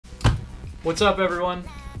What's up, everyone?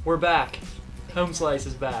 We're back. Home Slice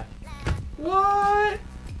is back. What?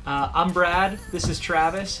 I'm Brad. This is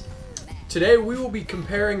Travis. Today we will be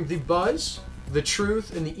comparing the Buzzz, the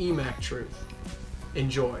Truth, and the eMac Truth.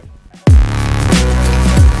 Enjoy.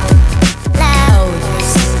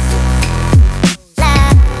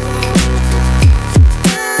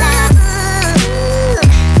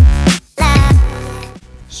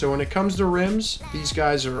 So when it comes to rims, these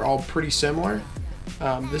guys are all pretty similar.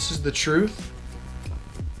 This is the Truth.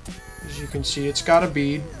 As you can see, it's got a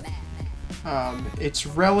bead. It's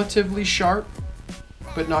relatively sharp,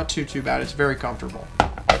 but not too bad. It's very comfortable.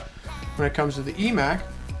 When it comes to the eMac,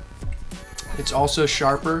 it's also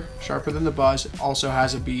sharper than the Buzzz. It also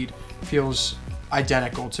has a bead. Feels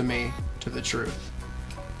identical to me to the Truth.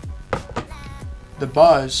 The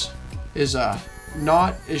Buzzz is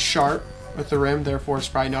not as sharp with the rim, therefore it's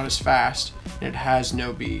probably not as fast, and it has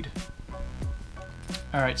no bead.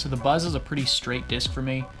 Alright, so the Buzzz is a pretty straight disc for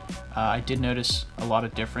me. I did notice a lot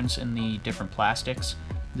of difference in the different plastics.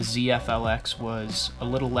 The ZFLX was a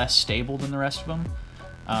little less stable than the rest of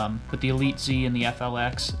them, but the Elite Z and the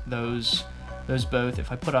FLX, those both,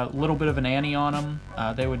 if I put a little bit of an ante on them,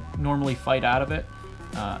 they would normally fight out of it.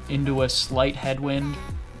 Into a slight headwind,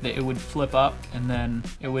 it would flip up, and then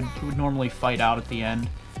it would normally fight out at the end.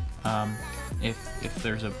 If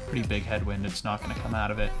there's a pretty big headwind, it's not going to come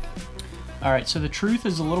out of it. Alright, so the Truth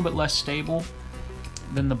is a little bit less stable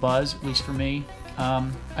than the Buzzz, at least for me.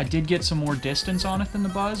 I did get some more distance on it than the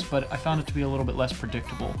Buzzz, but I found it to be a little bit less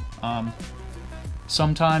predictable.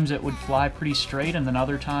 Sometimes it would fly pretty straight, and then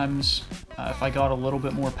other times, if I got a little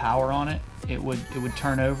bit more power on it, it would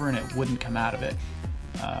turn over and it wouldn't come out of it.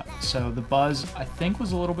 So the Buzzz, I think,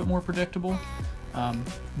 was a little bit more predictable.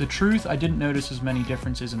 The Truth, I didn't notice as many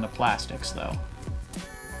differences in the plastics, though.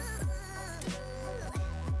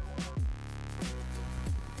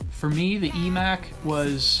 For me, the eMac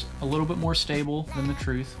was a little bit more stable than the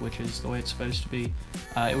Truth, which is the way it's supposed to be.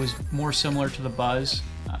 It was more similar to the Buzzz.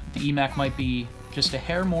 The eMac might be just a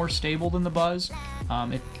hair more stable than the Buzzz.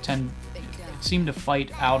 It seemed to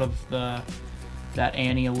fight out of that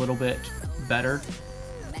ante a little bit better.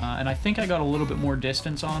 And I think I got a little bit more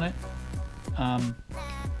distance on it.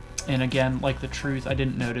 And again, like the Truth, I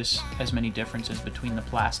didn't notice as many differences between the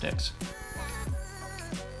plastics.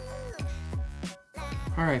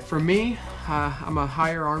 Alright, for me, I'm a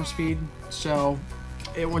higher arm speed, so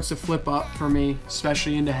it wants to flip up for me,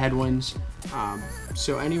 especially into headwinds.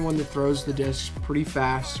 So anyone that throws the disc pretty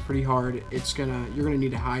fast, pretty hard, you're gonna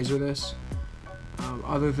need to hyzer this.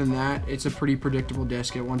 Other than that, it's a pretty predictable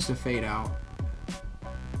disc. It wants to fade out.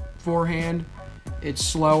 Forehand, it's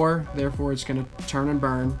slower, therefore it's going to turn and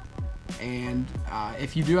burn, and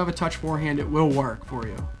if you do have a touch forehand, it will work for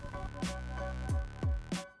you.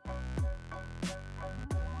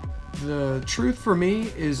 The Truth for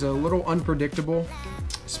me is a little unpredictable,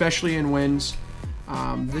 especially in winds.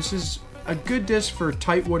 This is a good disc for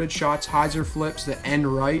tight wooded shots, hyzer flips that end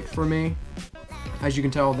right for me. As you can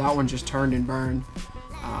tell, that one just turned and burned.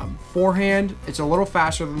 Forehand, it's a little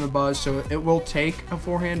faster than the Buzzz, so it will take a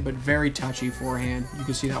forehand, but very touchy forehand. You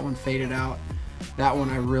can see that one faded out. That one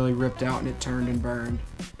I really ripped out and it turned and burned.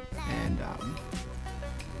 And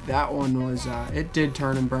that one was, it did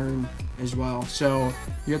turn and burn as well. So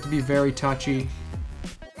you have to be very touchy.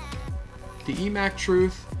 The eMac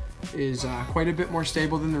Truth is quite a bit more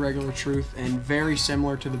stable than the regular Truth and very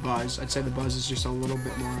similar to the Buzzz. I'd say the Buzzz is just a little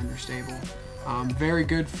bit more understable. Very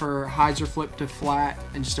good for hyzer flip to flat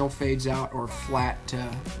and still fades out, or flat to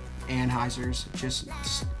anhyzers.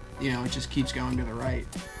 It just keeps going to the right.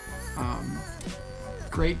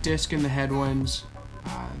 Great disc in the headwinds.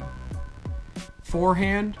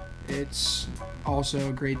 Forehand, it's also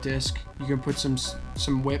a great disc. You can put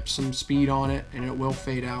some whip, some speed on it, and it will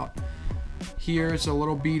fade out. Here it's a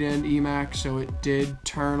little beat end eMac, so it did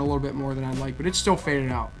turn a little bit more than I'd like, but it still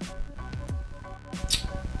faded out.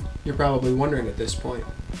 You're probably wondering at this point,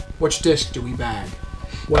 which disc do we bag?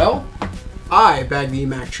 Well, I bag the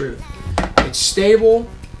eMac Truth. It's stable,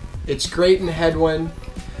 it's great in headwind,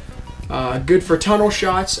 good for tunnel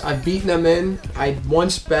shots. I've beaten them in. I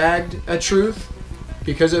once bagged a Truth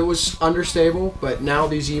because it was understable, but now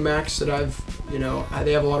these eMacs that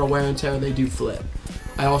they have a lot of wear and tear, they do flip.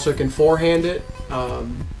 I also can forehand it.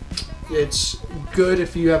 It's good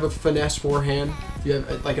if you have a finesse forehand. If you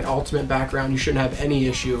have like an ultimate background, you shouldn't have any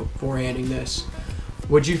issue forehanding this.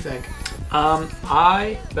 What'd you think?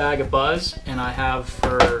 I bag a Buzzz, and I have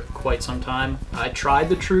for quite some time. I tried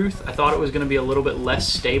the Truth. I thought it was going to be a little bit less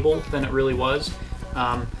stable than it really was.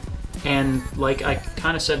 And like I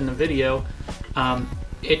kind of said in the video,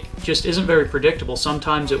 it just isn't very predictable.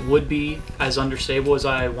 Sometimes it would be as understable as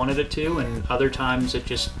I wanted it to, and other times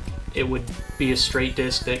it would be a straight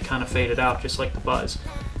disc that kind of faded out, just like the Buzzz.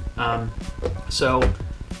 So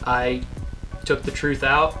I took the truth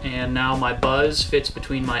out, and now my Buzzz fits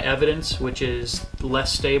between my Evidence, which is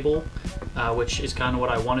less stable, which is kind of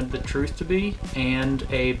what I wanted the truth to be, and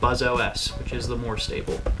a Buzzz OS, which is the more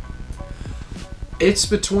stable. It's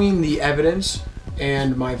between the Evidence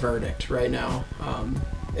and my Verdict right now.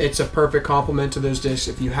 It's a perfect complement to those discs.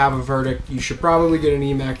 If you have a Verdict, you should probably get an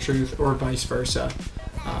eMac Truth, or vice versa.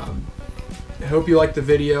 I hope you liked the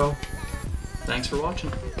video. Thanks for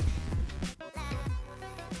watching.